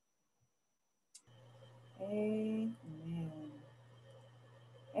 Amen.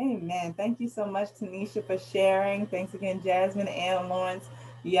 Amen. Thank you so much, Tanisha, for sharing. Thanks again, Jasmine and Lawrence.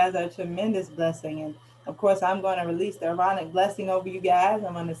 You guys are a tremendous blessing. And of course, I'm going to release the Aaronic blessing over you guys.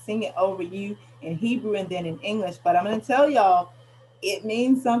 I'm going to sing it over you in Hebrew and then in English. But I'm going to tell y'all, it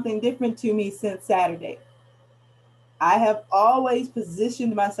means something different to me since Saturday. I have always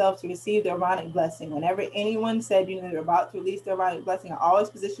positioned myself to receive the Aaronic blessing. Whenever anyone said, they're about to release the Aaronic blessing, I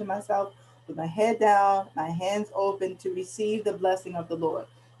always position myself with my head down, my hands open to receive the blessing of the Lord.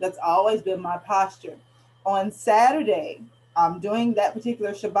 That's always been my posture. On Saturday, during that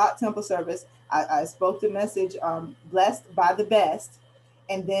particular Shabbat temple service, I spoke the message, blessed by the best.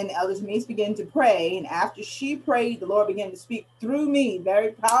 And then Elder Denise began to pray. And after she prayed, the Lord began to speak through me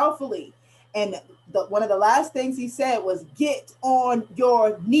very powerfully. And one of the last things he said was, get on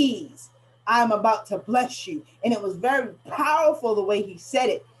your knees. I'm about to bless you. And it was very powerful the way he said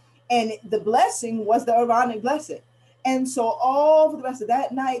it. And the blessing was the Aaronic blessing. And so all for the rest of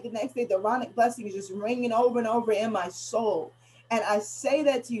that night, the next day, the Aaronic blessing is just ringing over and over in my soul. And I say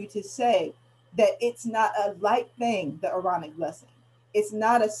that to you to say that it's not a light thing, the Aaronic blessing. It's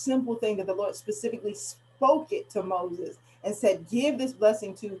not a simple thing that the Lord specifically spoke it to Moses and said, give this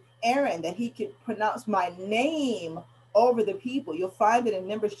blessing to Aaron that he could pronounce my name over the people. You'll find it in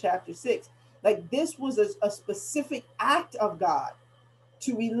Numbers chapter 6. Like this was a specific act of God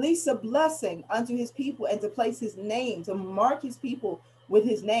to release a blessing unto his people and to place his name, to mark his people with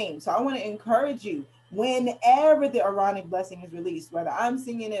his name. So I want to encourage you, whenever the Aaronic blessing is released, whether I'm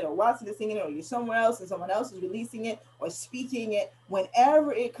singing it or Watson is singing it, or you're somewhere else and someone else is releasing it or speaking it,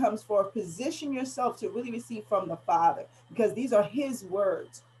 whenever it comes forth, position yourself to really receive from the Father, because these are his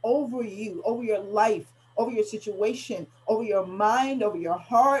words over you, over your life, over your situation, over your mind, over your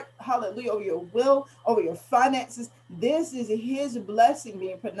heart, hallelujah, over your will, over your finances. This is his blessing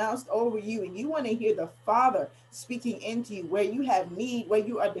being pronounced over you. And you want to hear the Father speaking into you where you have need, where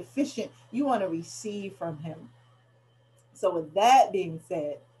you are deficient. You want to receive from him. So with that being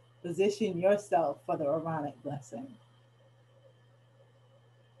said, position yourself for the Aaronic blessing.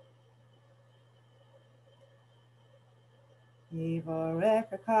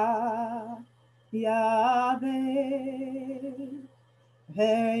 Yivarekaka Yahweh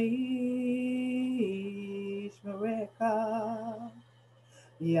Veishmereka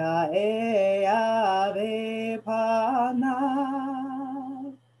Yahweh Pana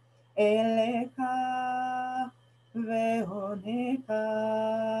Eleka Vehoneka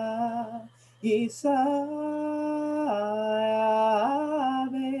Yisave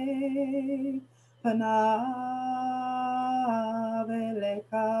Pana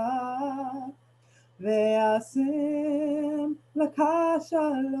Veleka Ve'asem laka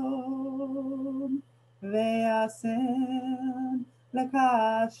shalom, ve'asem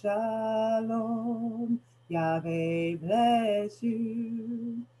laka shalom. Yahweh bless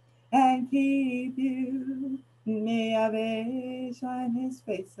you and keep you. May Yahweh shine his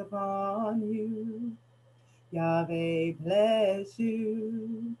face upon you. Yahweh bless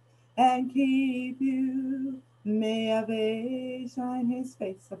you and keep you. May Yahweh shine his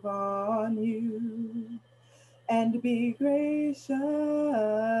face upon you and be gracious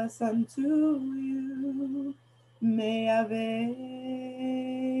unto you. May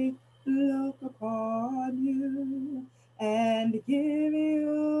Yahweh look upon you and give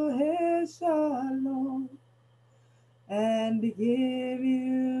you his shalom and give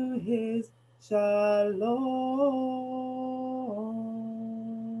you his shalom.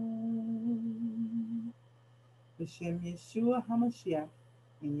 B'Shem Yeshua HaMashiach.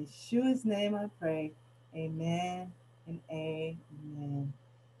 In Yeshua's name I pray. Amen and amen.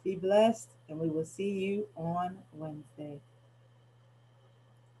 Be blessed, and we will see you on Wednesday.